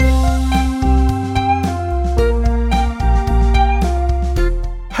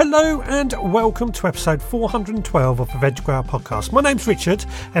Hello and welcome to episode 412 of the Veg Grower Podcast. My name's Richard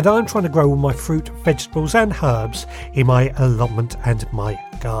and I'm trying to grow all my fruit, vegetables and herbs in my allotment and my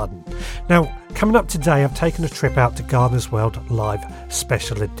garden. Now, coming up today, I've taken a trip out to Gardener's World Live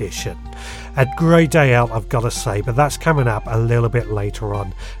Special Edition. A great day out, I've got to say, but that's coming up a little bit later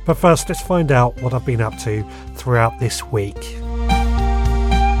on. But first, let's find out what I've been up to throughout this week.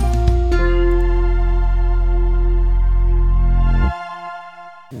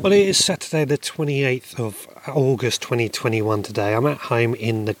 Well, it is Saturday the 28th of August 2021 today. I'm at home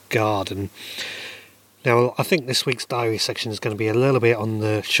in the garden. Now, I think this week's diary section is going to be a little bit on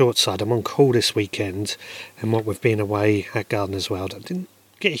the short side. I'm on call this weekend, and what we've been away at Gardener's World, I didn't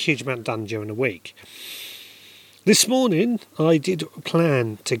get a huge amount done during the week. This morning, I did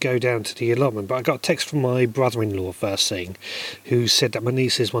plan to go down to the allotment, but I got a text from my brother-in-law first thing, who said that my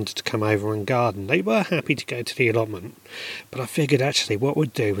nieces wanted to come over and garden. They were happy to go to the allotment, but I figured actually what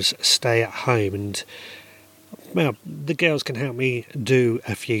we'd do was stay at home and, well, the girls can help me do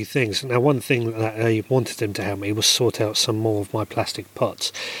a few things. Now, one thing that I wanted them to help me was sort out some more of my plastic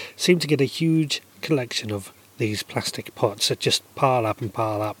pots. Seemed to get a huge collection of these plastic pots that just pile up and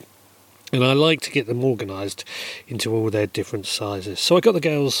pile up. And I like to get them organised into all their different sizes. So I got the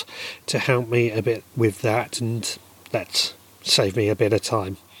girls to help me a bit with that, and that saved me a bit of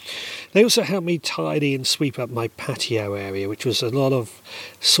time. They also helped me tidy and sweep up my patio area, which was a lot of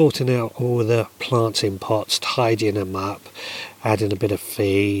sorting out all the plants in pots, tidying them up, adding a bit of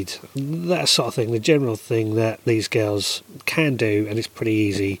feed, that sort of thing. The general thing that these girls can do, and it's pretty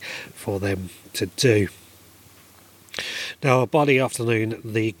easy for them to do. Now, by the afternoon,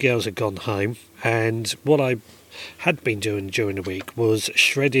 the girls had gone home, and what I had been doing during the week was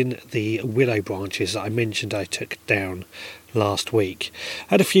shredding the willow branches that I mentioned I took down last week.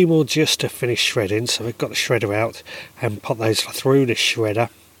 I had a few more just to finish shredding, so I've got the shredder out and put those through the shredder,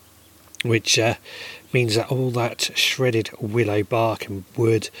 which means that all that shredded willow bark and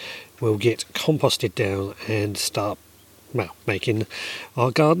wood will get composted down and start, well, making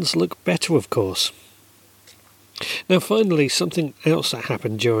our gardens look better, of course. Now, finally, something else that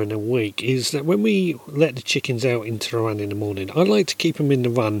happened during the week is that when we let the chickens out into the run in the morning, I like to keep them in the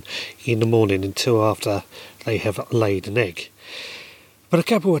run in the morning until after they have laid an egg. But a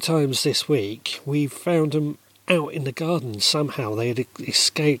couple of times this week, we found them out in the garden somehow. They had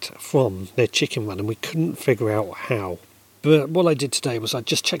escaped from their chicken run and we couldn't figure out how. But what I did today was I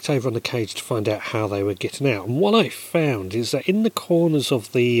just checked over on the cage to find out how they were getting out. And what I found is that in the corners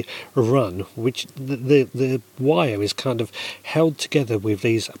of the run, which the wire is kind of held together with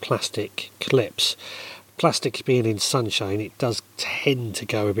these plastic clips. Plastic being in sunshine, it does tend to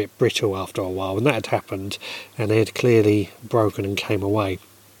go a bit brittle after a while. And that had happened, and they had clearly broken and came away.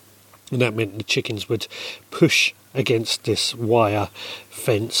 And that meant the chickens would push against this wire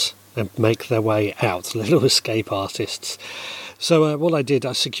fence and make their way out, little escape artists. So what I did,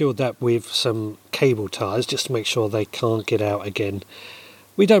 I secured that with some cable ties just to make sure they can't get out again.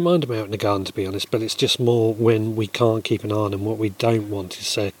 We don't mind them out in the garden, to be honest, but it's just more when we can't keep an eye on them. What we don't want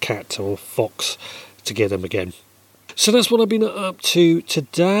is a cat or fox to get them again. So that's what I've been up to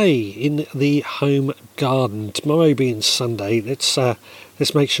today in the home garden. Tomorrow being Sunday, let's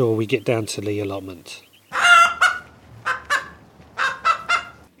make sure we get down to the allotment.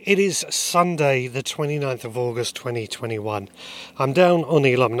 It is Sunday, the 29th of August 2021. I'm down on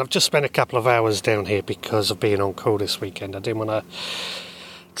the allotment. I've just spent a couple of hours down here because of being on call this weekend. I didn't want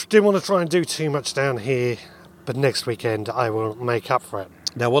to try and do too much down here, but next weekend I will make up for it.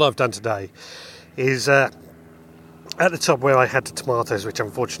 Now, what I've done today is at the top where I had the tomatoes, which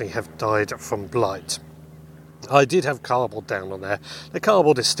unfortunately have died from blight, I did have cardboard down on there. The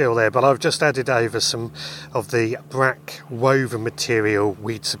cardboard is still there, but I've just added over some of the brack woven material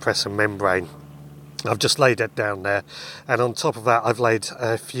weed suppressor membrane. I've just laid that down there, and on top of that I've laid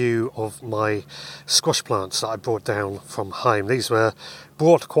a few of my squash plants that I brought down from home. These were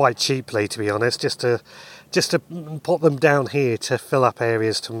brought quite cheaply, to be honest, just to put them down here to fill up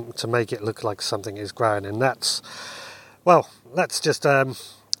areas to make it look like something is growing, and that's just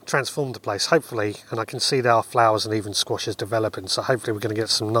transformed the place, hopefully, and I can see there are flowers and even squashes developing, so hopefully we're going to get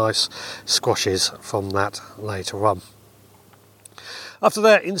some nice squashes from that later on. After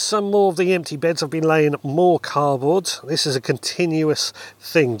that, in some more of the empty beds, I've been laying more cardboard. This is a continuous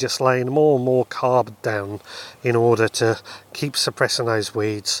thing, just laying more and more cardboard down in order to keep suppressing those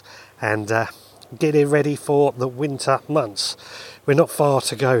weeds and get it ready for the winter months. We're not far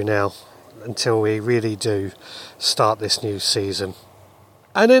to go now until we really do start this new season.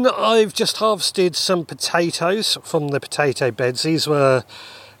 And then I've just harvested some potatoes from the potato beds. These were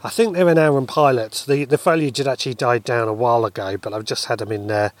I think they're an Aran Pilot. The foliage had actually died down a while ago, but I've just had them in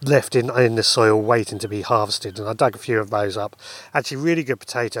there, left in the soil, waiting to be harvested, and I dug a few of those up. Actually, really good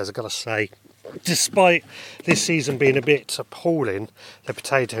potatoes, I've got to say. Despite this season being a bit appalling, the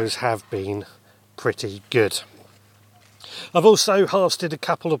potatoes have been pretty good. I've also harvested a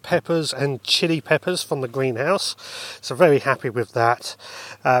couple of peppers and chili peppers from the greenhouse, so very happy with that.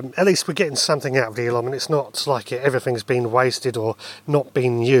 At least we're getting something out of the allotment. It's not like everything's been wasted or not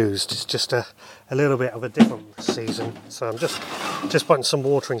been used. It's just a little bit of a different season. So I'm just putting some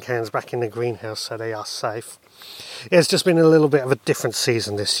watering cans back in the greenhouse so they are safe. Yeah, it's just been a little bit of a different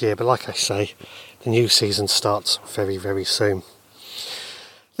season this year, but like I say, the new season starts very, very soon.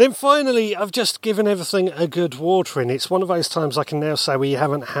 Then finally, I've just given everything a good watering. It's one of those times I can now say we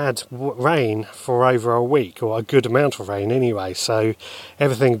haven't had rain for over a week, or a good amount of rain anyway, so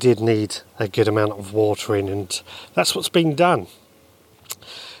everything did need a good amount of watering, and that's what's been done.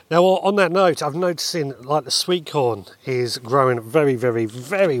 Now, on that note, I've noticing like the sweet corn is growing very, very,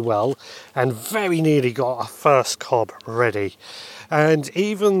 very well, and very nearly got our first cob ready. And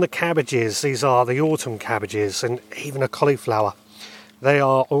even the cabbages, these are the autumn cabbages, and even a cauliflower, they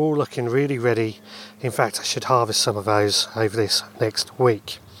are all looking really ready. In fact, I should harvest some of those over this next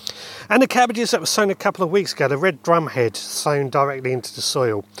week. And the cabbages that were sown a couple of weeks ago, the red drumhead sown directly into the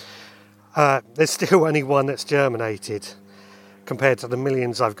soil, there's still only one that's germinated compared to the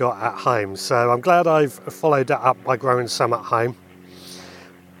millions I've got at home. So I'm glad I've followed that up by growing some at home.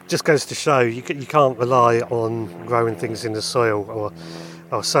 Just goes to show you can't rely on growing things in the soil,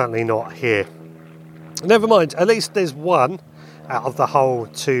 or certainly not here. Never mind, at least there's one out of the whole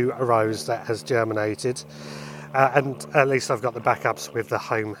 2 rows that has germinated, and at least I've got the backups with the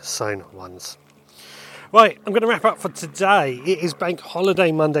home sown ones. Right, I'm going to wrap up for today. It is Bank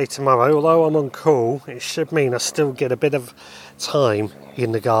Holiday Monday tomorrow. Although I'm on call, it should mean I still get a bit of time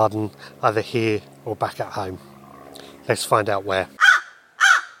in the garden, either here or back at home. Let's find out where.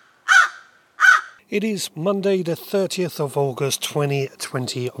 It is Monday the 30th of August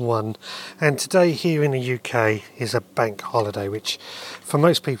 2021, and today here in the UK is a bank holiday, which for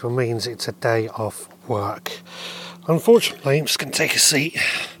most people means it's a day off work. Unfortunately, I'm just going to take a seat.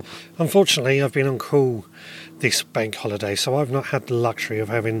 Unfortunately, I've been on call this bank holiday, so I've not had the luxury of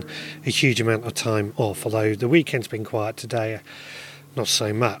having a huge amount of time off, although the weekend's been quiet today, not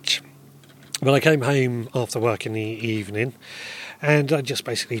so much. But I came home after work in the evening, and I just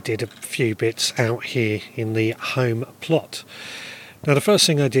basically did a few bits out here in the home plot. Now, the first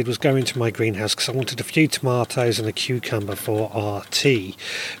thing I did was go into my greenhouse because I wanted a few tomatoes and a cucumber for our tea.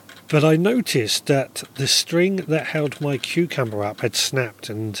 But I noticed that the string that held my cucumber up had snapped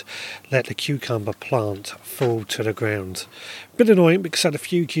and let the cucumber plant fall to the ground. A bit annoying because I had a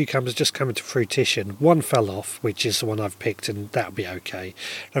few cucumbers just coming to fruition. One fell off, which is the one I've picked, and that'll be okay.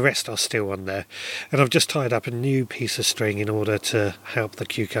 The rest are still on there. And I've just tied up a new piece of string in order to help the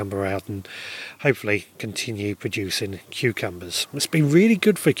cucumber out and hopefully continue producing cucumbers. It's been really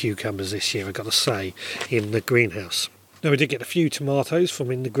good for cucumbers this year, I've got to say, in the greenhouse. Now, we did get a few tomatoes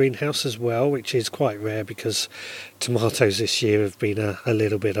from in the greenhouse as well, which is quite rare because tomatoes this year have been a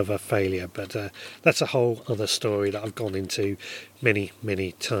little bit of a failure, but that's a whole other story that I've gone into many,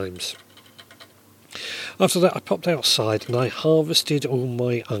 many times. After that, I popped outside and I harvested all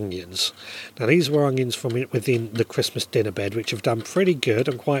my onions. Now, these were onions from within the Christmas dinner bed, which have done pretty good.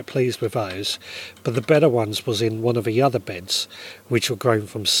 I'm quite pleased with those, but the better ones was in one of the other beds, which were grown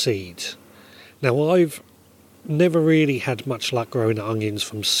from seed. Now, I've never really had much luck growing onions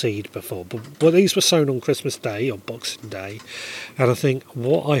from seed before, but these were sown on Christmas Day or Boxing Day, and I think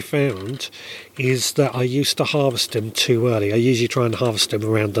what I found is that I used to harvest them too early. I usually try and harvest them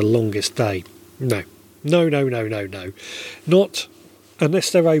around the longest day. No, not unless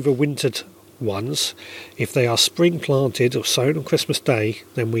they're overwintered ones. If they are spring planted or sown on Christmas Day,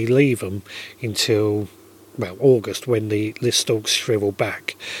 then we leave them until August, when the stalks shrivel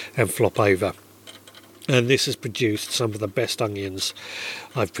back and flop over. And this has produced some of the best onions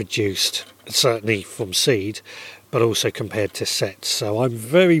I've produced, certainly from seed, but also compared to sets. So I'm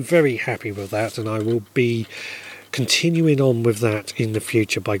very, very happy with that, and I will be continuing on with that in the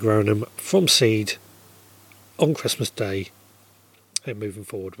future by growing them from seed on Christmas Day and moving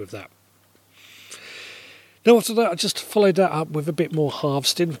forward with that. Now, after that, I just followed that up with a bit more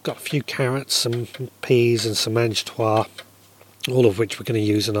harvesting. We've got a few carrots, some peas and some mangeoire, all of which we're going to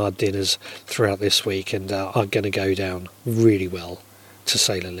use in our dinners throughout this week, and are going to go down really well, to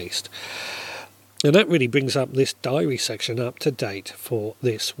say the least. And that really brings up this diary section up to date for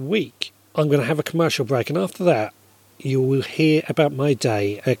this week. I'm going to have a commercial break, and after that you will hear about my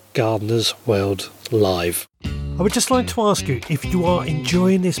day at Gardener's World Live. I would just like to ask you, if you are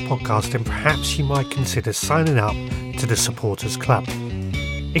enjoying this podcast, then perhaps you might consider signing up to the Supporters Club.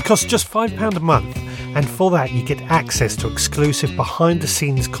 It costs just £5 a month, and for that you get access to exclusive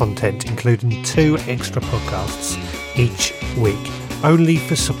behind-the-scenes content, including 2 extra podcasts each week, only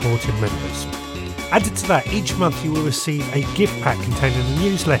for supporting members. Added to that, each month you will receive a gift pack containing a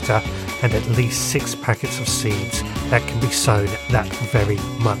newsletter and at least 6 packets of seeds that can be sown that very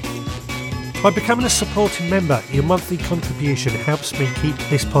month. By becoming a supporting member, your monthly contribution helps me keep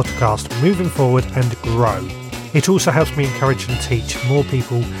this podcast moving forward and grow. It also helps me encourage and teach more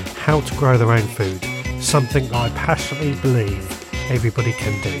people how to grow their own food, something I passionately believe everybody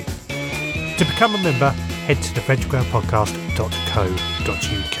can do. To become a member, head to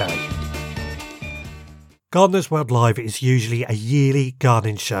theveggroundpodcast.co.uk. Gardeners World Live is usually a yearly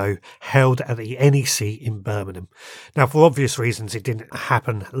gardening show held at the NEC in Birmingham. Now, for obvious reasons, it didn't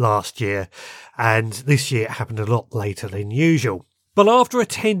happen last year, and this year it happened a lot later than usual. But after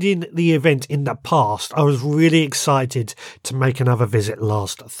attending the event in the past, I was really excited to make another visit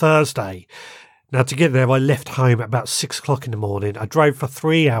last Thursday. Now, to get there, I left home at about 6 o'clock in the morning. I drove for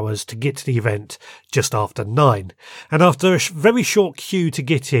 3 hours to get to the event just after 9. And after a very short queue to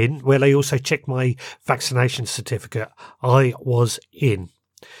get in, where they also checked my vaccination certificate, I was in.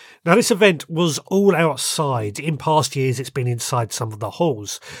 Now, this event was all outside. In past years, it's been inside some of the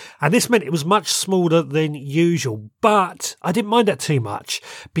halls. And this meant it was much smaller than usual. But I didn't mind that too much,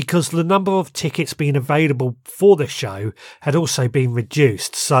 because the number of tickets being available for the show had also been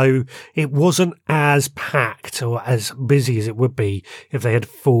reduced. So it wasn't as packed or as busy as it would be if they had a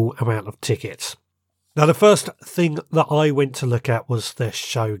full amount of tickets. Now, the first thing that I went to look at was the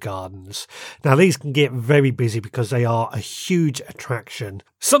show gardens. Now, these can get very busy because they are a huge attraction.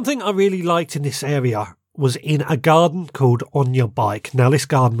 Something I really liked in this area was in a garden called On Your Bike. Now, this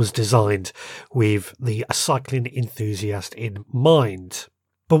garden was designed with the cycling enthusiast in mind.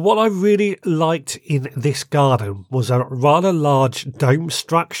 But what I really liked in this garden was a rather large dome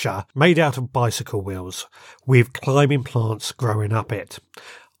structure made out of bicycle wheels with climbing plants growing up it.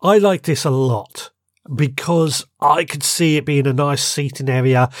 I liked this a lot, because I could see it being a nice seating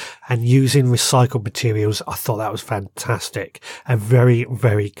area and using recycled materials. I thought that was fantastic. A very,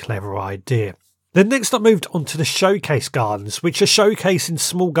 very clever idea. Then next I moved on to the showcase gardens, which are showcasing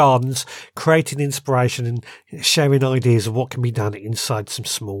small gardens, creating inspiration and sharing ideas of what can be done inside some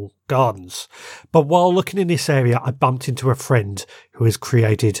small gardens. But while looking in this area, I bumped into a friend who has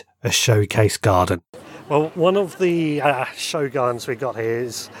created a showcase garden. Well, one of the show gardens we got here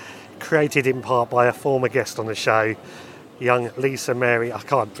is created in part by a former guest on the show, young Lisa Mary. I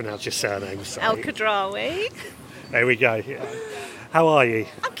can't pronounce your surname. So. El-Khadraoui. There we go. How are you?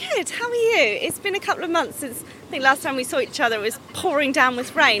 I'm good. How are you? It's been a couple of months since, I think last time we saw each other it was pouring down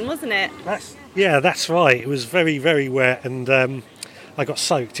with rain, wasn't it? That's right. It was very, very wet, and I got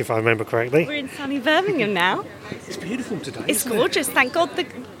soaked, if I remember correctly. We're in sunny Birmingham now. It's beautiful today. It's gorgeous. Thank God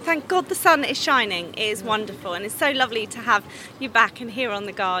the sun is shining. It is wonderful, and it's so lovely to have you back and here on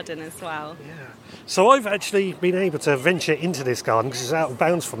the garden as well. Yeah. So I've actually been able to venture into this garden because it's out of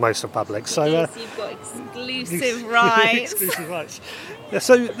bounds for most of the public. So yes, you've got exclusive rights. Exclusive rights. Yeah,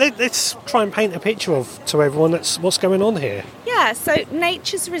 so let's try and paint a picture to everyone what's going on here. Yeah. So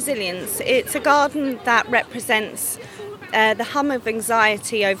Nature's Resilience. It's a garden that represents the hum of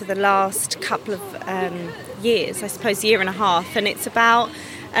anxiety over the last couple of years, I suppose, year and a half, and it's about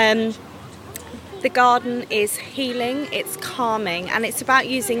the garden is healing, it's calming, and it's about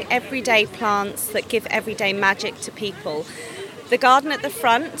using everyday plants that give everyday magic to people. The garden at the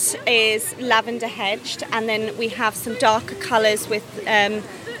front is lavender hedged, and then we have some darker colours with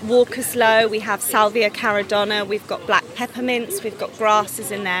Walker's Low, we have Salvia caradonna, we've got black peppermints, we've got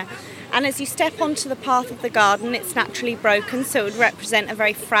grasses in there. And as you step onto the path of the garden, it's naturally broken, so it would represent a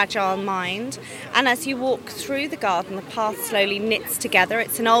very fragile mind. And as you walk through the garden, the path slowly knits together.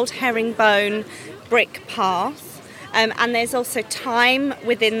 It's an old herringbone brick path. And there's also time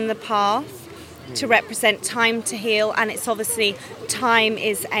within the path to represent time to heal. And it's obviously, time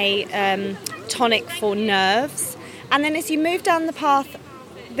is a tonic for nerves. And then as you move down the path,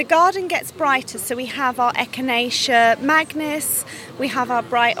 the garden gets brighter, so we have our Echinacea magnus, we have our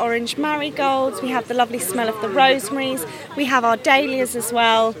bright orange marigolds, we have the lovely smell of the rosemaries, we have our dahlias as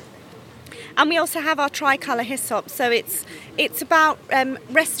well, and we also have our tricolour hyssop. So it's about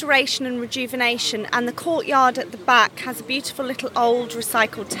restoration and rejuvenation, and the courtyard at the back has a beautiful little old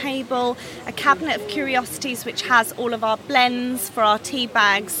recycled table, a cabinet of curiosities which has all of our blends for our tea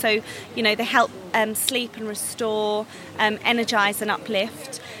bags, so they help sleep and restore, energise and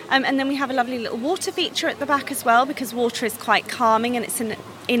uplift. And then we have a lovely little water feature at the back as well, because water is quite calming, and it's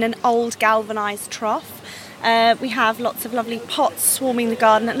in an old galvanised trough. We have lots of lovely pots swarming the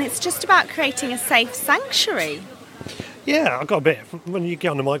garden, and it's just about creating a safe sanctuary. Yeah, I've got a bit. When you get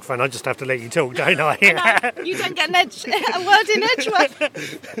on the microphone, I just have to let you talk, don't I? You don't get a word in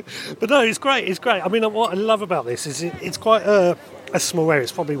edgeworth. But no, it's great. It's great. I mean, what I love about this is it's quite a small area.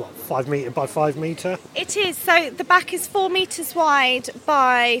 It's probably, 5 metre by 5 metre? It is. So the back is 4 metres wide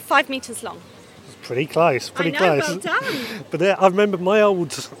by 5 metres long. It's pretty close. Pretty I know, close. well done. But I remember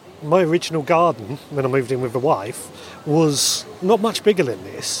my original garden when I moved in with the wife was not much bigger than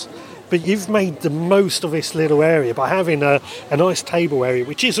this. But you've made the most of this little area by having a nice table area,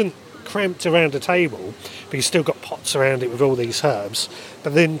 which isn't cramped around a table, but you've still got pots around it with all these herbs.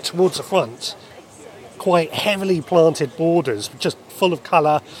 But then towards the front, quite heavily planted borders, just full of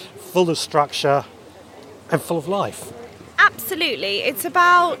colour, full of structure, and full of life. Absolutely. It's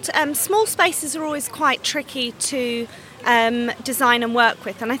about small spaces are always quite tricky to design and work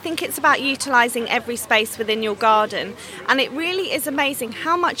with, and I think it's about utilising every space within your garden, and it really is amazing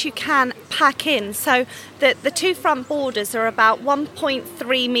how much you can pack in. So the two front borders are about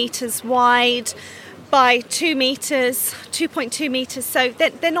 1.3 metres wide by 2 metres, 2.2 metres, so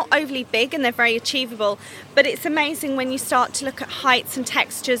they're not overly big and they're very achievable, but it's amazing when you start to look at heights and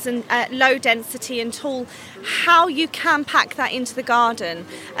textures and low density and tall, how you can pack that into the garden.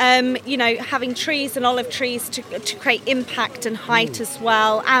 Having trees and olive trees to create impact and height as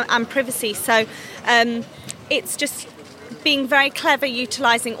well, and privacy. So it's just being very clever,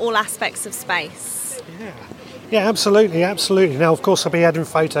 utilising all aspects of space. Yeah, absolutely. Now, of course, I'll be adding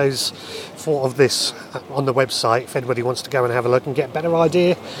photos of this on the website if anybody wants to go and have a look and get a better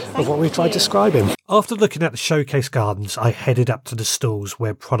idea of what we tried describing. After looking at the showcase gardens, I headed up to the stalls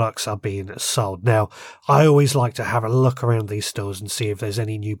where products are being sold. Now, I always like to have a look around these stalls and see if there's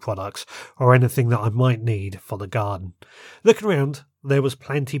any new products or anything that I might need for the garden. Looking around, there was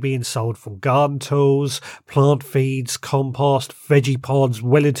plenty being sold, from garden tools, plant feeds, compost, veggie pods,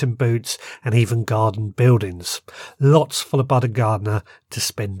 Wellington boots, and even garden buildings. Lots for the budding gardener to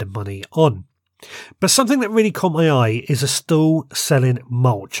spend the money on. But something that really caught my eye is a stall selling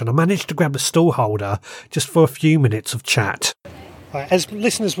mulch, and I managed to grab a stall holder just for a few minutes of chat. As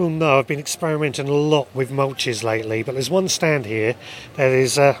listeners will know, I've been experimenting a lot with mulches lately, but there's one stand here that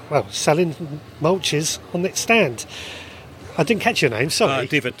is selling mulches on its stand. I didn't catch your name, sorry.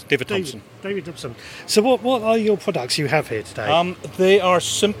 David Thompson. David Thompson. So what are your products you have here today? They are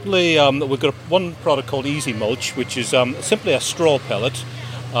simply, we've got one product called Easy Mulch, which is simply a straw pellet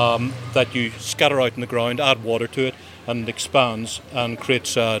that you scatter out in the ground, add water to it, and it expands and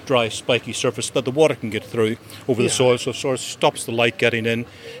creates a dry, spiky surface that the water can get through over the soil, so it sort of stops the light getting in,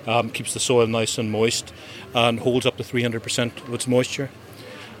 keeps the soil nice and moist, and holds up to 300% of its moisture.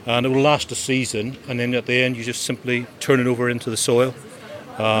 And it will last a season, and then at the end you just simply turn it over into the soil,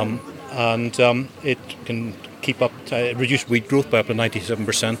 and it can keep up, reduce weed growth by up to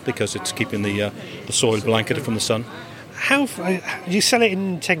 97% because it's keeping the soil blanketed from the sun. How you sell it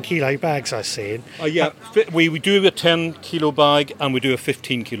in 10 kilo bags, I see. We do a 10 kilo bag and we do a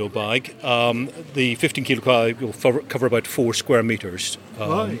 15 kilo bag. The 15 kilo bag will cover about 4 square metres.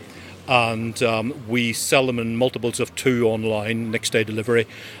 Right. And we sell them in multiples of 2 online, next day delivery,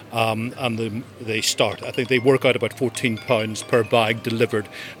 and they start, I think they work out about £14 per bag delivered,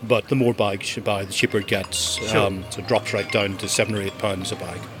 but the more bags you buy, the cheaper it gets. Sure. So it drops right down to £7 or £8 a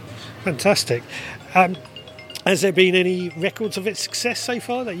bag. Fantastic. Has there been any records of its success so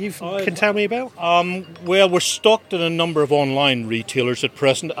far that you can tell me about? Well, we're stocked in a number of online retailers at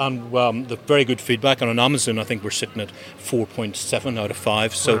present, and the very good feedback. And on Amazon, I think we're sitting at 4.7 out of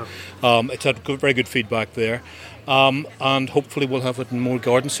 5. So it's had very good feedback there. And hopefully we'll have it in more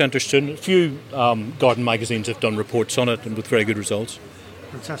garden centres soon. A few garden magazines have done reports on it, and with very good results.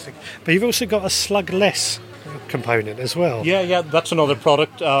 Fantastic. But you've also got a slugless component as well. Yeah, that's another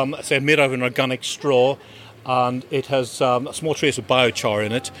product. Made out of an organic straw. And it has a small trace of biochar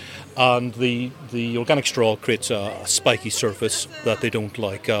in it, and the organic straw creates a spiky surface that they don't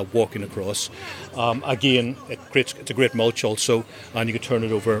like walking across. Again, it's a great mulch also, and you can turn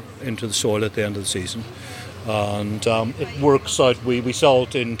it over into the soil at the end of the season. And it works out. We sell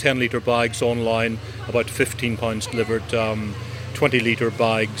it in 10 litre bags online, about £15 delivered. 20 litre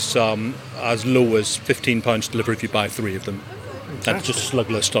bags as low as £15 delivered if you buy 3 of them. That's just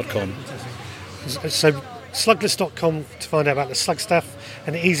slugless.com. So slugless.com to find out about the slug stuff,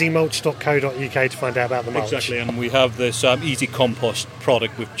 and easymulch.co.uk to find out about the mulch. Exactly, and we have this Easy Compost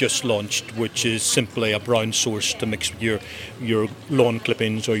product we've just launched, which is simply a brown source to mix with your lawn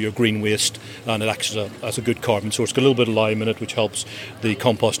clippings or your green waste, and it acts as a good carbon source. Got a little bit of lime in it, which helps the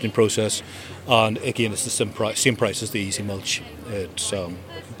composting process, and again, it's the same price as the Easy Mulch. It's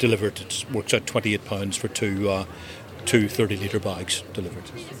delivered. It works out £28 for two 30-litre bags delivered.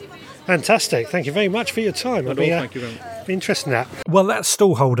 Fantastic. Thank you very much for your time. Thank you very much. Be interested in that. Well, that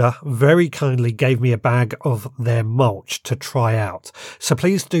stallholder very kindly gave me a bag of their mulch to try out. So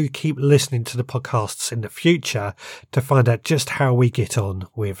please do keep listening to the podcasts in the future to find out just how we get on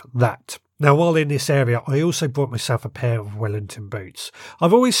with that. Now, while in this area, I also bought myself a pair of Wellington boots.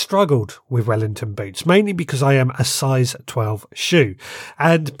 I've always struggled with Wellington boots, mainly because I am a size 12 shoe.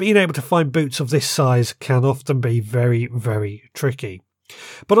 And being able to find boots of this size can often be very, very tricky.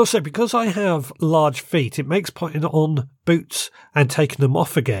 But also because I have large feet, it makes putting on boots and taking them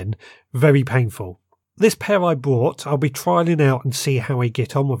off again very painful. This pair I bought, I'll be trialling out and see how I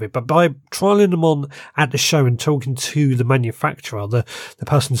get on with it. But by trialling them on at the show and talking to the manufacturer, the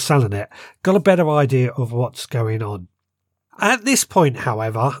person selling it, got a better idea of what's going on. At this point,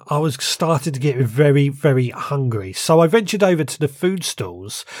 however, I was starting to get very, very hungry. So I ventured over to the food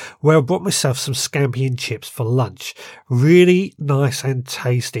stalls where I bought myself some scampi and chips for lunch. Really nice and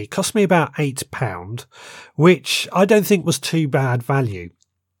tasty. It cost me about £8, which I don't think was too bad value.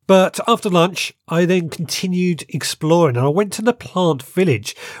 But after lunch, I then continued exploring and I went to the plant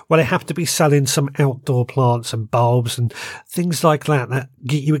village where they have to be selling some outdoor plants and bulbs and things like that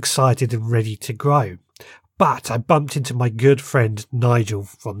get you excited and ready to grow. But I bumped into my good friend Nigel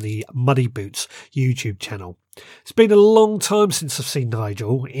from the Muddy Boots YouTube channel. It's been a long time since I've seen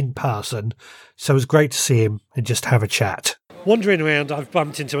Nigel in person, so it was great to see him and just have a chat. Wandering around, I've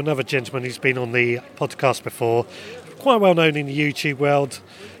bumped into another gentleman who's been on the podcast before, quite well known in the YouTube world.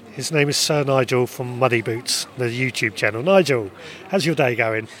 His name is Sir Nigel from Muddy Boots, the YouTube channel. Nigel, how's your day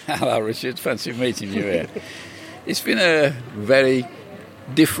going? Hello, Richard. Fancy meeting you here. It's been a very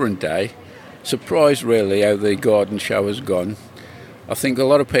different day. Surprised really how the garden show has gone. I think a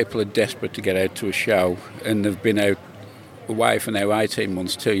lot of people are desperate to get out to a show, and they've been out away for now 18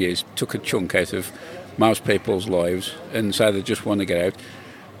 months, 2 years, took a chunk out of most people's lives, and so they just want to get out.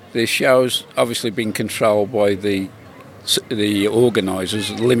 The show's obviously been controlled by the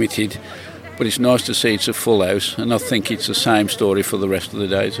organisers, limited, but it's nice to see it's a full house, and I think it's the same story for the rest of the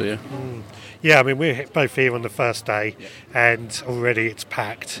days here. Yeah, I mean, we're both here on the first day, and already it's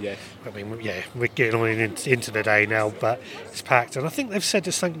packed. Yeah. I mean, yeah, we're getting on into the day now, but it's packed. And I think they've said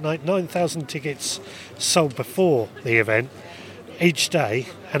there's something like 9,000 tickets sold before the event each day,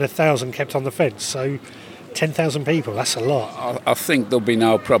 and 1,000 kept on the fence. So 10,000 people, that's a lot. I think there'll be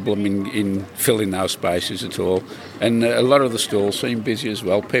no problem in filling those spaces at all. And a lot of the stalls seem busy as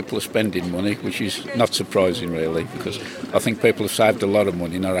well. People are spending money, which is not surprising really, because I think people have saved a lot of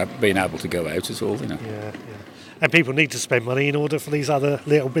money not being able to go out at all. Yeah. And people need to spend money in order for these other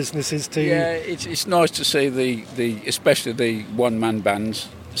little businesses to... Yeah, it's nice to see the especially the one-man bands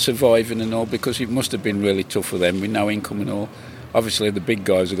surviving and all, because it must have been really tough for them with no income and all. Obviously the big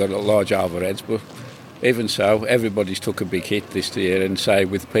guys have got large overheads, but even so, everybody's took a big hit this year, and say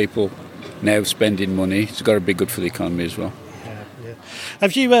with people now spending money, it's got to be good for the economy as well. Yeah.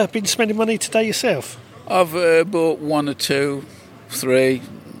 Have you been spending money today yourself? I've bought 1 or 2, 3,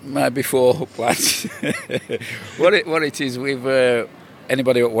 maybe 4 plants. What it is, we've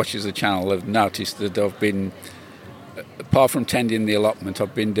anybody that watches the channel have noticed that I've been, apart from tending the allotment,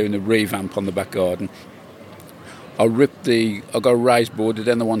 I've been doing a revamp on the back garden. I got a raised border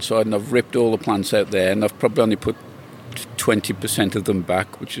down the one side, and I've ripped all the plants out there, and I've probably only put 20% of them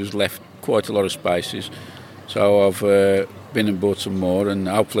back, which has left quite a lot of spaces. So I've been and bought some more, and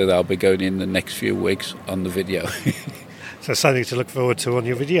hopefully they'll be going in the next few weeks on the video. So something to look forward to on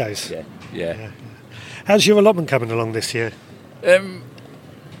your videos. Yeah. How's your allotment coming along this year?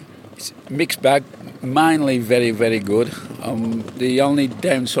 It's mixed bag, mainly very, very good. The only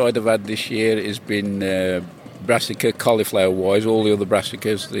downside I've had this year has been brassica, cauliflower-wise. All the other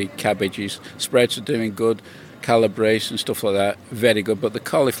brassicas, the cabbages, sprouts are doing good, calabrese and stuff like that, very good. But the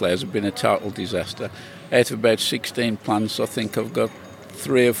cauliflowers have been a total disaster. Out of about 16 plants, I think I've got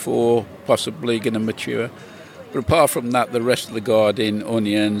 3 or 4 possibly going to mature. But apart from that, the rest of the garden,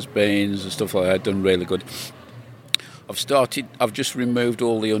 onions, beans and stuff like that, done really good. I've just removed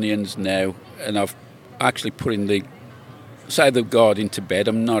all the onions now, and I've actually put in the garden to bed.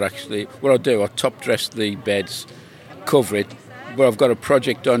 I'm not actually, what I do, I top dress the beds, cover it, but I've got a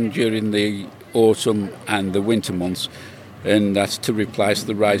project on during the autumn and the winter months, and that's to replace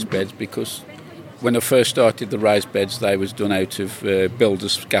the raised beds, because when I first started the raised beds, they was done out of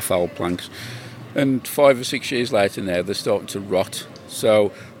builders' scaffold planks. And 5 or 6 years later now, they're starting to rot.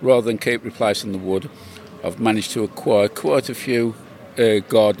 So rather than keep replacing the wood, I've managed to acquire quite a few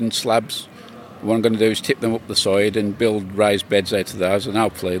garden slabs. What I'm going to do is tip them up the side and build raised beds out of those, and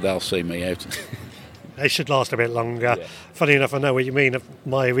hopefully they'll see me out. They should last a bit longer. Yeah. Funny enough, I know what you mean.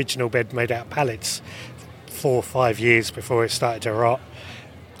 My original bed made out of pallets 4 or 5 years before it started to rot.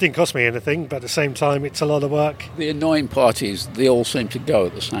 Didn't cost me anything, but at the same time, it's a lot of work. The annoying part is they all seem to go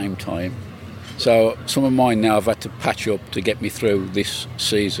at the same time. So some of mine now I've had to patch up to get me through this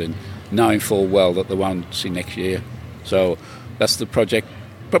season, knowing full well that they won't see next year. So that's the project.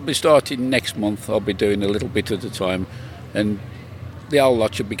 Probably starting next month, I'll be doing a little bit at a time, and the whole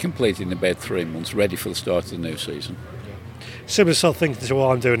lot should be completed in about 3 months, ready for the start of the new season. Similar sort of thing to what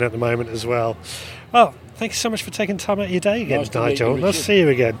I'm doing at the moment as well. Well, thank you so much for taking time out of your day again, Nice to meet you, Nigel. Nice to Richard. see you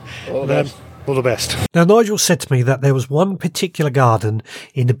again. All the best. All the best. Now, Nigel said to me that there was one particular garden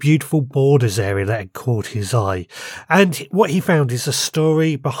in the beautiful Borders area that had caught his eye. And what he found is a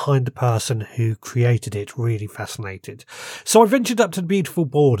story behind the person who created it really fascinated. So I ventured up to the beautiful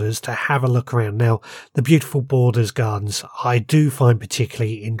Borders to have a look around. Now, the beautiful Borders gardens I do find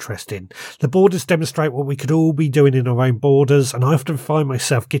particularly interesting. The Borders demonstrate what we could all be doing in our own borders, and I often find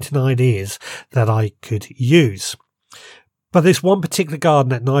myself getting ideas that I could use. But this one particular garden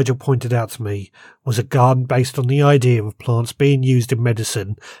that Nigel pointed out to me was a garden based on the idea of plants being used in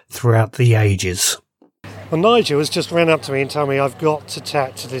medicine throughout the ages. Well, Nigel has just ran up to me and told me I've got to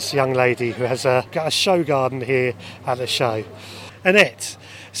chat to this young lady who has got a show garden here at the show. Annette,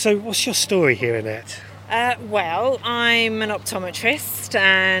 so what's your story here, Annette? Well, I'm an optometrist,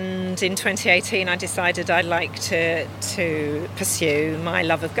 and in 2018 I decided I'd like to pursue my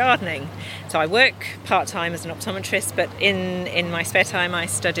love of gardening. So I work part-time as an optometrist, but in my spare time I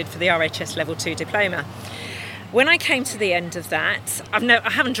studied for the RHS Level 2 diploma. When I came to the end of that, I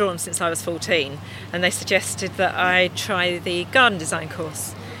haven't drawn since I was 14, and they suggested that I try the garden design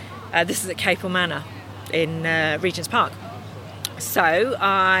course. This is at Capel Manor in Regent's Park. So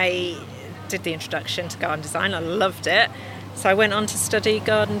I did the introduction to garden design. I loved it. So I went on to study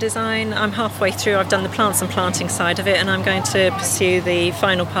garden design. I'm halfway through. I've done the plants and planting side of it, and I'm going to pursue the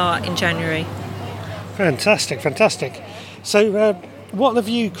final part in January. Fantastic, fantastic. So what have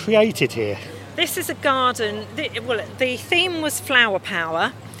you created here? This is a garden. The theme was flower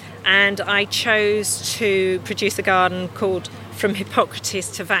power, and I chose to produce a garden called From Hippocrates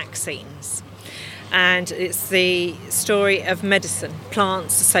to Vaccines. And it's the story of medicine,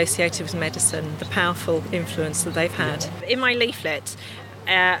 plants associated with medicine, the powerful influence that they've had. In my leaflet,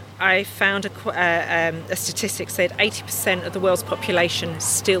 I found a statistic said 80% of the world's population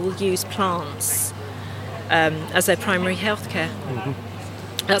still use plants as their primary healthcare.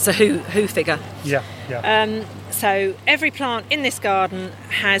 Mm-hmm. That's a WHO figure. Yeah. So every plant in this garden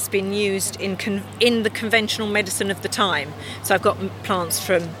has been used in the conventional medicine of the time. So I've got plants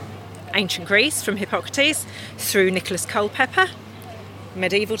from ancient Greece, from Hippocrates, through Nicholas Culpeper,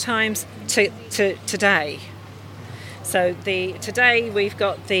 medieval times, to today. So today we've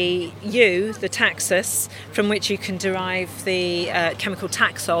got the yew, the taxus, from which you can derive the chemical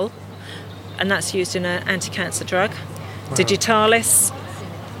Taxol, and that's used in an anti-cancer drug. Wow. Digitalis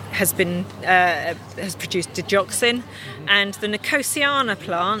has produced digoxin, and the Nicotiana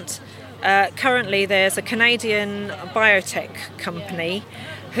plant. Currently, there's a Canadian biotech company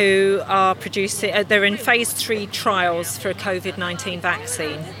who are producing. They're in phase 3 trials for a COVID-19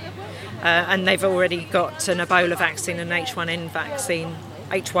 vaccine, and they've already got an Ebola vaccine and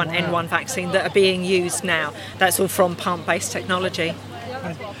H1N1 vaccine that are being used now. That's all from plant-based technology.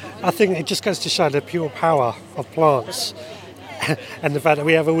 I think it just goes to show the pure power of plants. And the fact that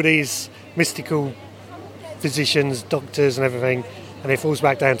we have all these mystical physicians, doctors and everything, and it falls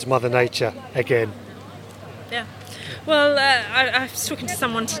back down to Mother Nature again. Yeah. Well, I was talking to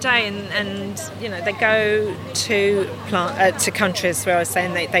someone today, and they go to countries where I was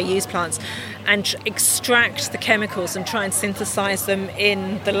saying they use plants and extract the chemicals and try and synthesize them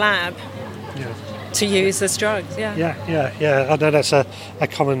in the lab to use as drugs. Yeah. I know that's a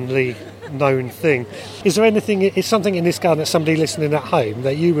commonly known thing. Is something in this garden that somebody listening at home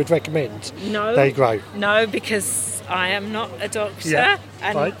that you would recommend they grow? No, because I am not a doctor,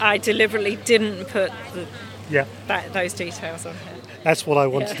 and right. I deliberately didn't put those details on here. That's what I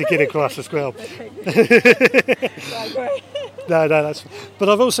wanted to get across as well. No, that's. But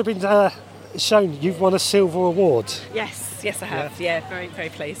I've also been shown you've won a silver award. Yes, I have. Yeah, very, very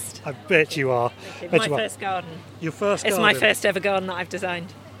pleased. I bet you are. First garden. Your first garden? It's my first ever garden that I've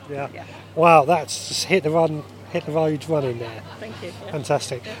designed. Yeah. Wow, that's just hit the road running there. Thank you. Yeah.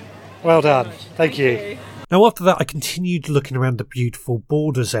 Fantastic. Well done. Thank you. Now, after that, I continued looking around the beautiful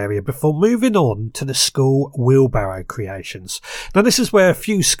Borders area before moving on to the school wheelbarrow creations. Now, this is where a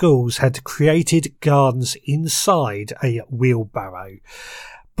few schools had created gardens inside a wheelbarrow.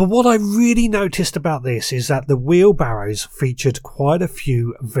 But what I really noticed about this is that the wheelbarrows featured quite a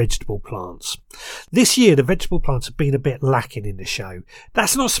few vegetable plants. This year, the vegetable plants have been a bit lacking in the show.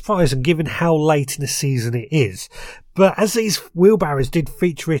 That's not surprising given how late in the season it is. But as these wheelbarrows did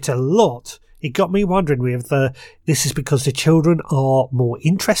feature it a lot, it got me wondering whether this is because the children are more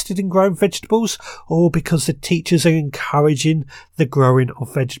interested in growing vegetables or because the teachers are encouraging the growing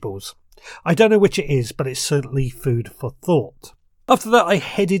of vegetables. I don't know which it is, but it's certainly food for thought. After that, I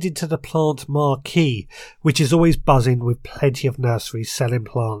headed into the plant marquee, which is always buzzing with plenty of nurseries selling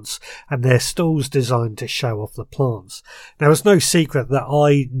plants and their stalls designed to show off the plants. Now, it's no secret that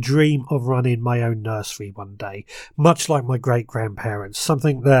I dream of running my own nursery one day, much like my great-grandparents,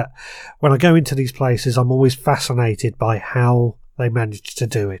 something that when I go into these places, I'm always fascinated by how they manage to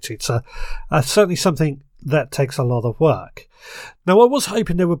do it. It's certainly something that takes a lot of work. Now, I was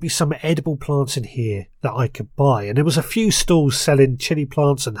hoping there would be some edible plants in here that I could buy, and there was a few stalls selling chili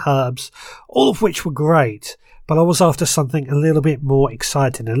plants and herbs, all of which were great, but I was after something a little bit more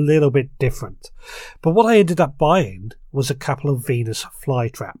exciting, a little bit different. But what I ended up buying was a couple of Venus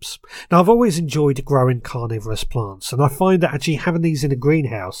flytraps. Now, I've always enjoyed growing carnivorous plants, and I find that actually having these in a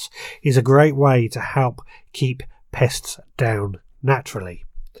greenhouse is a great way to help keep pests down naturally.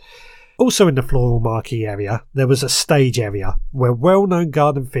 Also in the floral marquee area, there was a stage area where well-known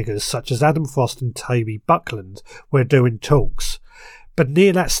garden figures such as Adam Frost and Toby Buckland were doing talks. But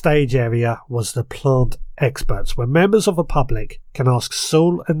near that stage area was the plant experts, where members of the public can ask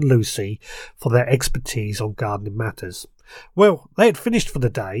Saul and Lucy for their expertise on gardening matters. Well, they had finished for the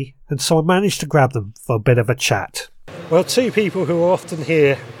day, and so I managed to grab them for a bit of a chat. Well, two people who are often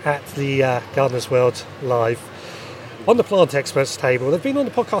here at the Gardener's World Live on the Plant Experts table. They've been on the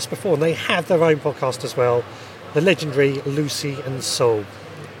podcast before and they have their own podcast as well. The legendary Lucy and Saul.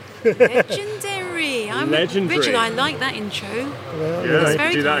 Legendary. Legendary. Richard, I like that intro. Well, Yeah, It's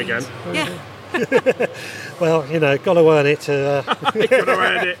very do that kind. again. Yeah. well, got to earn it. You've got to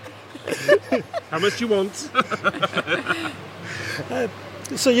earn it. How much do you want?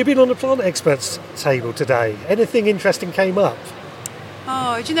 So you've been on the Plant Experts table today. Anything interesting came up?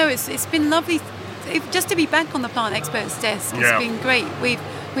 Oh, do you know, it's been lovely just to be back on the Plant Experts desk. It's Yeah. been great.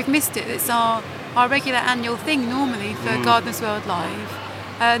 We've missed it. It's our regular annual thing normally for Gardeners World Live.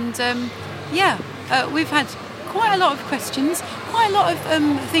 And we've had quite a lot of questions, quite a lot of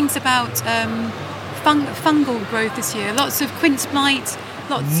things about fungal growth this year. Lots of quince blight,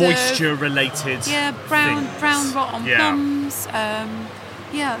 lots Moisture related. of brown rot on Yeah. plums.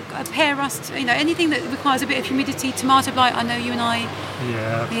 Pear rust. Anything that requires a bit of humidity. Tomato blight. I know you and I.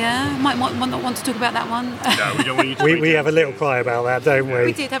 Might not want to talk about that one. No, we don't want you to We have a little cry about that, don't we?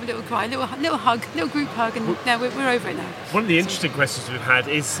 We did have a little cry, little hug, little group hug, and no, we're over it now. One of the interesting questions we've had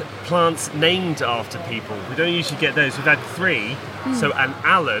is plants named after people. We don't usually get those. We've had 3. So, and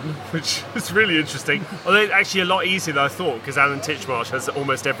Alan, which is really interesting. Although it's actually a lot easier than I thought, because Alan Titchmarsh has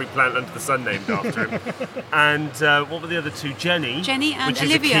almost every plant under the sun named after him. And what were the other 2? Jenny And which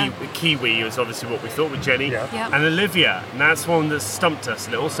Olivia. is a kiwi, is obviously what we thought with Jenny. Yeah. Yeah. And Olivia. And that's one that stumped us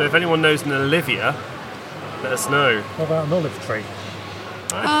a little. So if anyone knows an Olivia, let us know. What about an olive tree?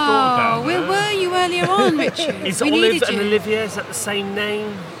 I thought about Where that. were you earlier on, Richard? Is we Olive needed and you. Olivia, is that the same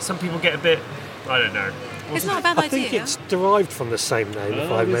name? Some people get a bit, I don't know. It's not a bad I idea. think it's derived from the same name, if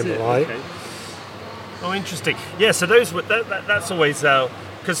I Oh, is remember it? right. Okay. Oh, interesting. Yeah, so those were, that's always,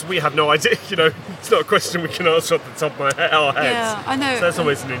 because we have no idea, it's not a question we can answer off the top of our heads. Yeah, I know. So that's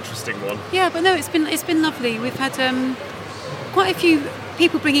always an interesting one. Yeah, but no, it's been lovely. We've had quite a few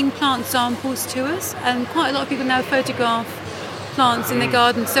people bringing plant samples to us, and quite a lot of people now photograph plants in their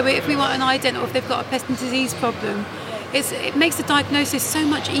garden. So if we want an ident or if they've got a pest and disease problem, it makes the diagnosis so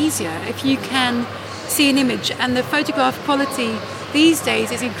much easier if you can see an image. And the photograph quality these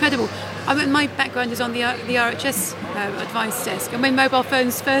days is incredible. My background is on the RHS advice desk, and when mobile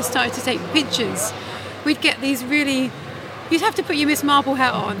phones first started to take pictures, we'd get these really... You'd have to put your Miss Marple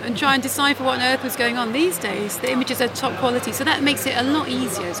hat on and try and decipher what on earth was going on. These days, the images are top quality, so that makes it a lot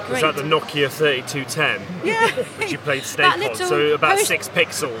easier. It's great. Is that the Nokia 3210? Yeah. Which you played That Snake on, little so about post- 6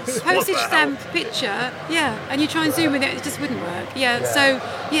 pixels. What Postage the hell? stamp picture, yeah, and you try and zoom with it just wouldn't work. So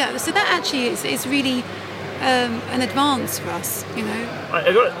that actually is really an advance for us,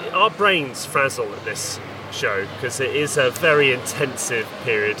 Our brains frazzle at this show because it is a very intensive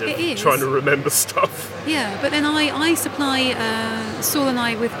period It of is. trying to remember stuff. Yeah, but then I supply Saul and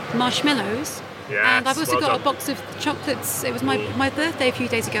I with marshmallows Yes, And I've also well got done. a box of chocolates. It was my birthday a few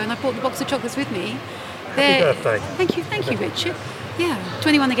days ago, and I brought the box of chocolates with me. Happy birthday. Thank you, Richard. Yeah,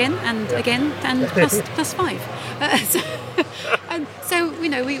 21 again, and plus 5. So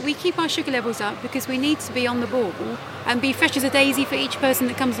we keep our sugar levels up because we need to be on the ball and be fresh as a daisy for each person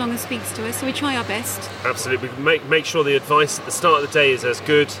that comes along and speaks to us. So we try our best. Absolutely. Make sure the advice at the start of the day is as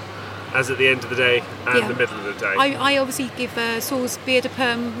good as at the end of the day and Yeah. the middle of the day. I obviously give Saul's beard a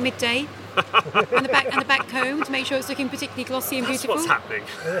perm midday. and the back comb to make sure it's looking particularly glossy and That's beautiful. what's happening.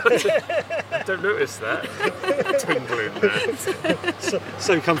 I don't notice that. Tingle in there.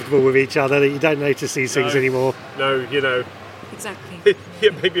 So comfortable with each other that you don't notice these things anymore. No, Exactly.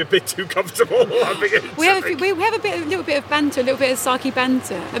 you're maybe a bit too comfortable. We have a little bit of banter, a little bit of sarky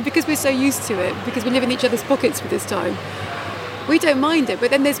banter, and because we're so used to it, because we live in each other's pockets for this time, we don't mind it. But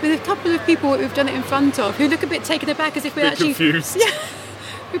then there's been a couple of people that we've done it in front of who look a bit taken aback, as if we're Bit actually confused. Yeah,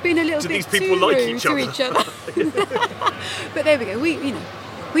 we've been a little Do bit these people too like rude each to other? each other. But there we go.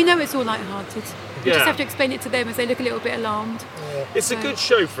 We know it's all light-hearted. We Yeah. just have to explain it to them as they look a little bit alarmed. It's a good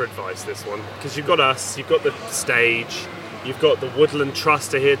show for advice, this one, because you've got us, you've got the stage, you've got the Woodland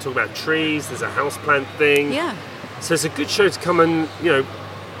Trust are here talking about trees, there's a houseplant thing. Yeah. So it's a good show to come and,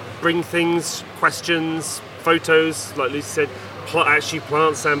 bring things, questions, photos, like Lucy said, actually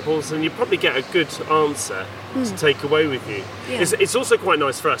plant samples, and you probably get a good answer to take away with you. Yeah. It's also quite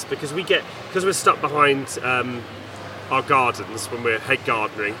nice for us because we're stuck behind our gardens when we're head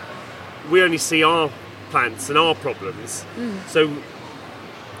gardening, we only see our plants and our problems. So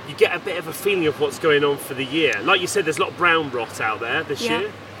you get a bit of a feeling of what's going on for the year. Like you said, there's a lot of brown rot out there this Yeah.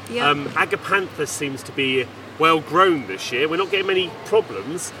 year. Yeah. Agapanthus seems to be well grown this year. We're not getting many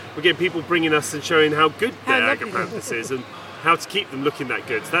problems. We're getting people bringing us and showing how good How their lovely. agapanthus is and how to keep them looking that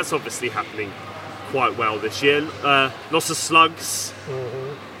good. So that's obviously happening quite well this year. Lots of slugs.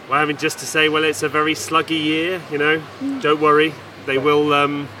 We're having just to say, well, it's a very sluggy year, Don't worry, they will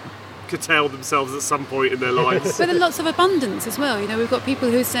curtail themselves at some point in their lives. But there's lots of abundance as well. We've got people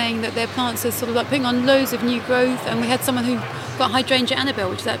who are saying that their plants are sort of like putting on loads of new growth, and we had someone who got Hydrangea Annabelle,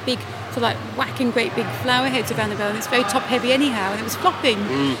 which is that big, sort of like whacking great big flower heads of Annabelle, and it's very top heavy anyhow, and it was flopping.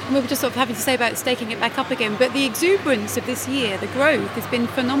 And we were just sort of having to say about staking it back up again. But the exuberance of this year, the growth, has been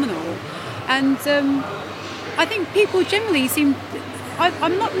phenomenal. And I think people generally seem...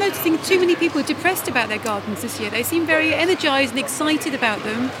 I'm not noticing too many people depressed about their gardens this year. They seem very energised and excited about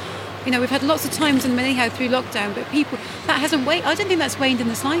them. We've had lots of times in anyhow through lockdown, but people that hasn't waned. I don't think that's waned in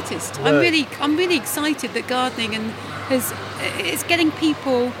the slightest. No. I'm really excited that gardening it's getting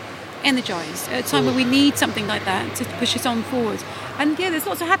people energised at a time when we need something like that to push us on forward. And yeah, there's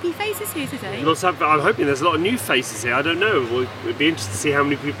lots of happy faces here today. I'm hoping there's a lot of new faces here. I don't know. It'd be interesting to see how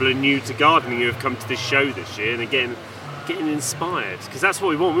many people are new to gardening who have come to this show this year and again getting inspired, because that's what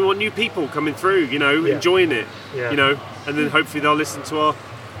we want. We want new people coming through, enjoying it, Yeah. and then hopefully they'll listen to our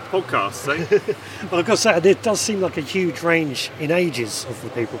podcast. So. Well, of course, it does seem like a huge range in ages of the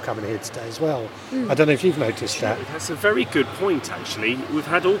people coming here today as well. I don't know if you've noticed that. That's a very good point, actually. We've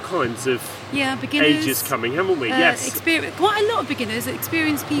had all kinds of Beginners, ages coming, haven't we? Yes. Quite a lot of beginners,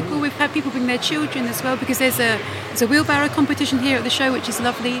 experienced people. We've had people bring their children as well, because there's a wheelbarrow competition here at the show, which is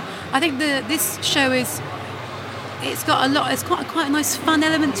lovely. I think this show it's got quite a nice fun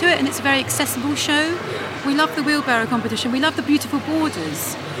element to it, and it's a very accessible show. We love the wheelbarrow competition. We love the beautiful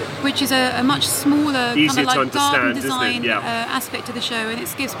borders, which is a much smaller Easier kind of to like garden understand, isn't it? design Yeah. aspect to the show, and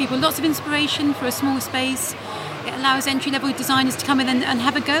it gives people lots of inspiration for a small space. It allows entry-level designers to come in and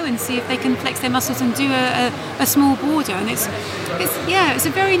have a go and see if they can flex their muscles and do a small border. And it's a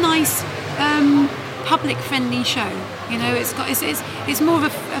very nice public-friendly show. It's more of a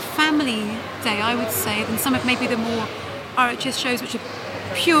family day, I would say, than some of maybe the more RHS shows, which are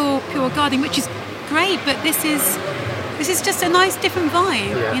pure gardening, which is great. But this is just a nice different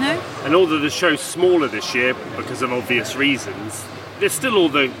vibe, And although the show's smaller this year because of obvious reasons, there's still all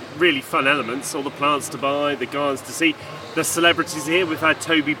the really fun elements, all the plants to buy, the gardens to see, the celebrities here. We've had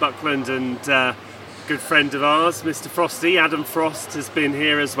Toby Buckland and good friend of ours, Mr. Frosty, Adam Frost, has been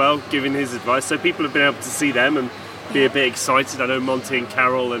here as well, giving his advice. So people have been able to see them and be a bit excited. I know Monty and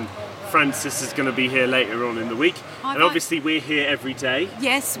Carol and Francis is going to be here later on in the week. And obviously we're here every day.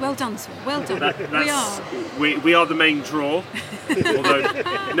 Yes, well done, sir. Well done. We are the main draw,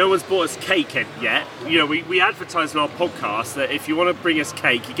 although no one's bought us cake yet. We advertise on our podcast that if you want to bring us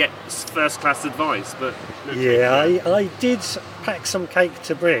cake, you get first class advice. But no cake yet. I did pack some cake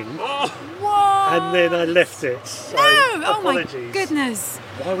to bring, and then I left it. So Oh my apologies. goodness.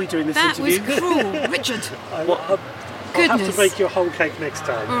 Why are we doing this That was interview? cruel. Richard. I'll have to make you a whole cake next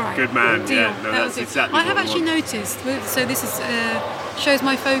time. All right. Good man, Deal. yeah. No, That that's was it. exactly I have what we actually want. noticed, so this is shows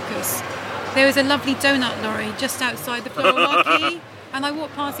my focus. there was a lovely donut lorry just outside the Floral Marquee, and I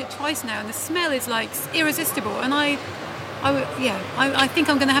walked past it twice now, and the smell is like irresistible. And I think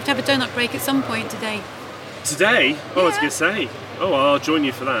I'm going to have a donut break at some point today. Today? Oh, I was Yeah. going to say. Oh, I'll join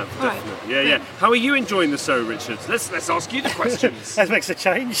you for that. All right. Definitely. Yeah, yeah. How are you enjoying the show, Richard? Let's ask you the questions. That makes a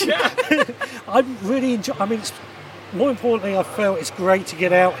change. Yeah. I'm really enjoying. I mean, more importantly, I felt it's great to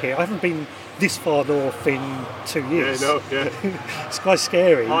get out here. I haven't been this far north in 2 Yeah, years. no, yeah. It's quite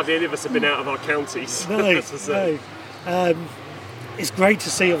scary. Hardly any of us have been out of our counties. No, That's the same. no. It's great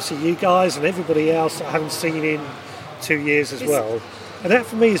to see, obviously, you guys and everybody else that I haven't seen in 2 years as well. And that,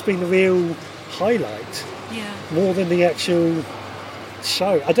 for me, has been the real highlight, Yeah. more than the actual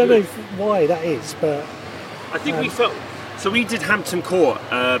show. I don't know why that is, but I think we felt. So we did Hampton Court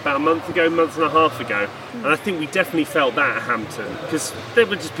about a month and a half ago, and I think we definitely felt that at Hampton because there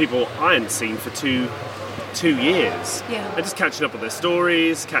were just people I hadn't seen for two years. Yeah. And just catching up on their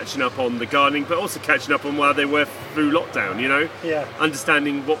stories, catching up on the gardening, but also catching up on where they were through lockdown. You know, Yeah.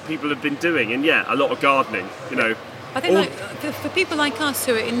 understanding what people have been doing, and a lot of gardening. You know, I think all- like, for people like us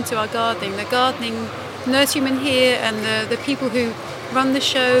who are into our gardening, the gardening nurserymen here and the people who run the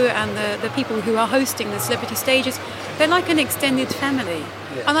show and the people who are hosting the celebrity stages, they're like an extended family.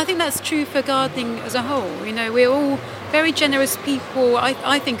 And I think that's true for gardening as a whole. You know, we're all very generous people.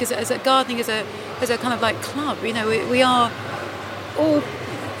 I think as a gardening as a kind of like club, you know, we are all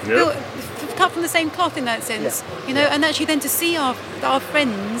built, cut from the same cloth in that sense. You know, and actually then to see our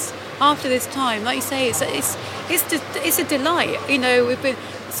friends after this time, like you say, it's a delight. You know, we've been.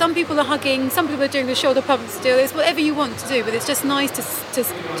 Some people are hugging, some people are doing the shoulder pumps still. It's whatever you want to do, but it's just nice to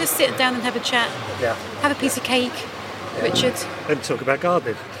just sit down and have a chat, have a piece of cake, Richard. and talk about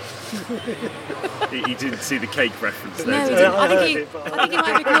gardening. he didn't see the cake reference there. No, did he he? didn't. I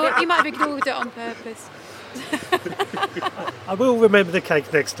think he might have ignored it on purpose. I will remember the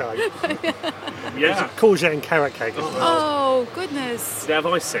cake next time. Yeah. Courgette and carrot cake as well. Oh goodness! Did they have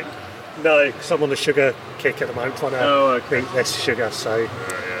icing? No, because I'm on a sugar kick at the moment, trying to okay. eat less sugar. So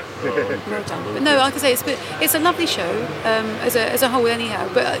Well done. But no, like I say, it's a lovely show as a whole anyhow.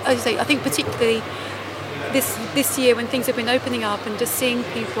 But as I say, I think particularly this year when things have been opening up and just seeing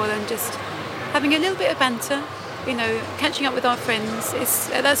people and just having a little bit of banter, you know, catching up with our friends,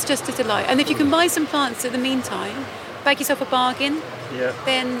 that's just a delight. And if you can buy some plants in the meantime, bag yourself a bargain,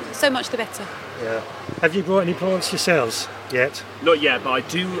 then so much the better. yeah. Have you brought any plants yourselves yet? Not yet, but I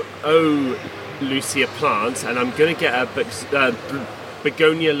do owe Lucy a plant, and I'm going to get a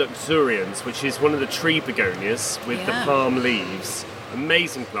Begonia luxurians, which is one of the tree begonias with the Yeah. palm leaves.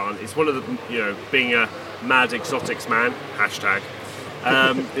 Amazing plant. It's one of the, being a mad exotics man, hashtag.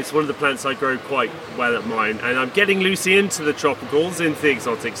 It's one of the plants I grow quite well at mine, and I'm getting Lucy into the tropicals, into the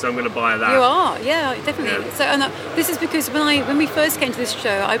exotics, so I'm going to buy that. You are, yeah, definitely. Yeah. So, and this is because when we first came to this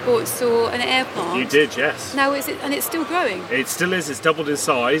show, I saw an air plant. You did, yes. Now it's still growing. It still is. It's doubled in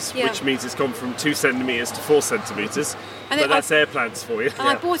size, Yeah. which means it's gone from 2 centimetres to 4 centimetres. And But that's air plants for you. And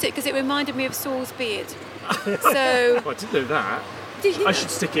I bought it because it reminded me of Saul's beard. So Oh, I didn't know that. did you I know? should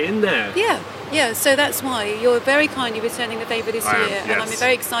stick it in there. Yeah. So that's why you're very kindly returning the favour this I am, year, and I'm yes.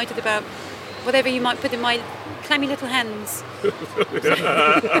 very excited about whatever you might put in my clammy little hands.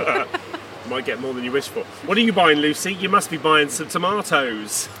 Might get more than you wish for. What are you buying, Lucy? You must be buying some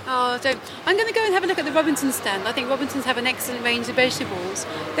tomatoes. Oh, don't! I'm going to go and have a look at the Robinson stand. I think Robinsons have an excellent range of vegetables.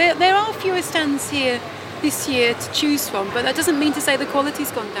 There are fewer stands here this year to choose from, but that doesn't mean to say the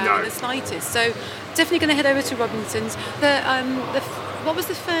quality's gone down No. in the slightest. So definitely going to head over to Robinsons. What was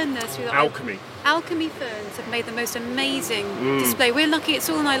the fern nursery? That Alchemy. Alchemy Ferns have made the most amazing display. We're lucky,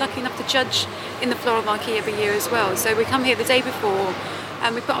 Saul and I are lucky enough to judge in the Floral Marquee every year as well. So we come here the day before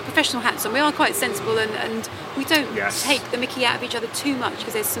and we've got our professional hats on. We are quite sensible and we don't Yes. take the mickey out of each other too much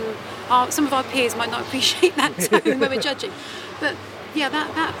because there's some of our peers might not appreciate that tone when we're judging. But yeah,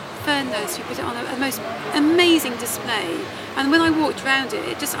 that fern nursery put it on a most amazing display. And when I walked around it,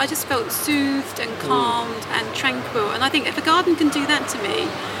 I just felt soothed and calmed and tranquil. And I think if a garden can do that to me,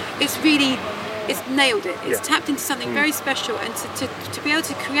 it's nailed it. It's tapped into something very special, and to be able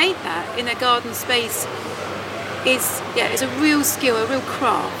to create that in a garden space is a real skill, a real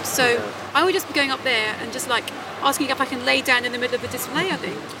craft. So I would just be going up there and just like asking if I can lay down in the middle of the display, I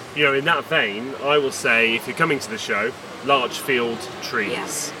think. In that vein, I will say, if you're coming to the show, Larchfield Trees.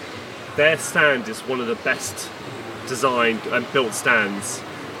 Yeah. Their stand is one of the best designed and built stands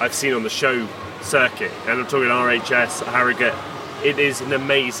I've seen on the show circuit. And I'm talking RHS, Harrogate. It is an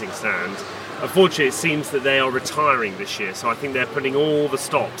amazing stand. Unfortunately, it seems that they are retiring this year, so I think they're putting all the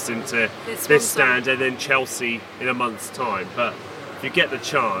stops into this stand and then Chelsea in a month's time. But if you get the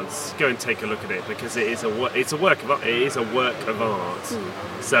chance, go and take a look at it, because it is a work of art. It is a work of art.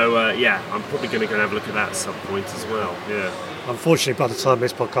 So I'm probably going to go and have a look at that at some point as well. Yeah. Unfortunately, by the time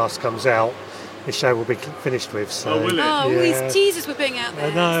this podcast comes out, the show will be finished with. So, will it? all these teasers we're putting out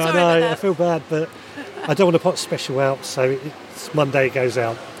there. I know. I feel bad, but I don't want to put special out, so it's Monday it goes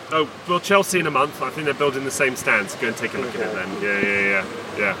out. Oh, well, Chelsea in a month. I think they're building the same stand, so go and take a look at it then.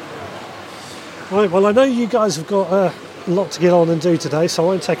 Yeah. Right, well, I know you guys have got a lot to get on and do today, so I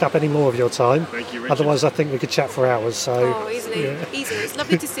won't take up any more of your time. Thank you, Richard. Otherwise, I think we could chat for hours. So. Easily. It's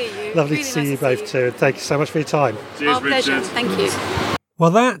lovely to see you. Lovely really to see nice you both too, and thank you so much for your time. Cheers, Our pleasure. Richard. Thank you.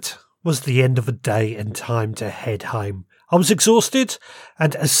 Well, that was the end of the day and time to head home. I was exhausted,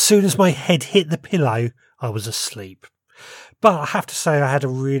 and as soon as my head hit the pillow, I was asleep. But I have to say I had a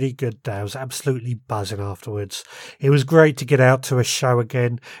really good day. I was absolutely buzzing afterwards. It was great to get out to a show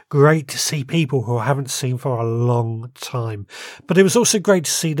again. Great to see people who I haven't seen for a long time. But it was also great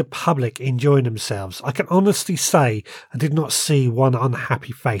to see the public enjoying themselves. I can honestly say I did not see one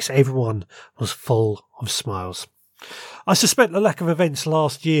unhappy face. Everyone was full of smiles. I suspect the lack of events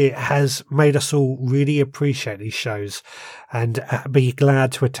last year has made us all really appreciate these shows and be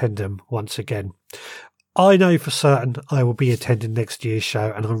glad to attend them once again. I know for certain I will be attending next year's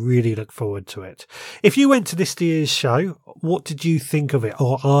show, and I really look forward to it. If you went to this year's show, what did you think of it,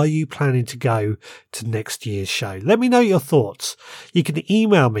 or are you planning to go to next year's show? Let me know your thoughts. You can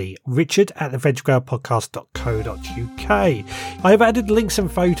email me, richard@theveggroundpodcast.co.uk. I have added links and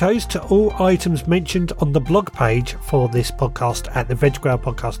photos to all items mentioned on the blog page for this podcast at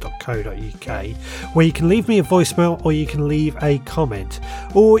theveggroundpodcast.co.uk, where you can leave me a voicemail or you can leave a comment,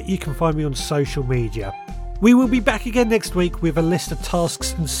 or you can find me on social media. We will be back again next week with a list of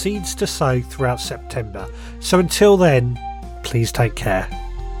tasks and seeds to sow throughout September. So until then, please take care.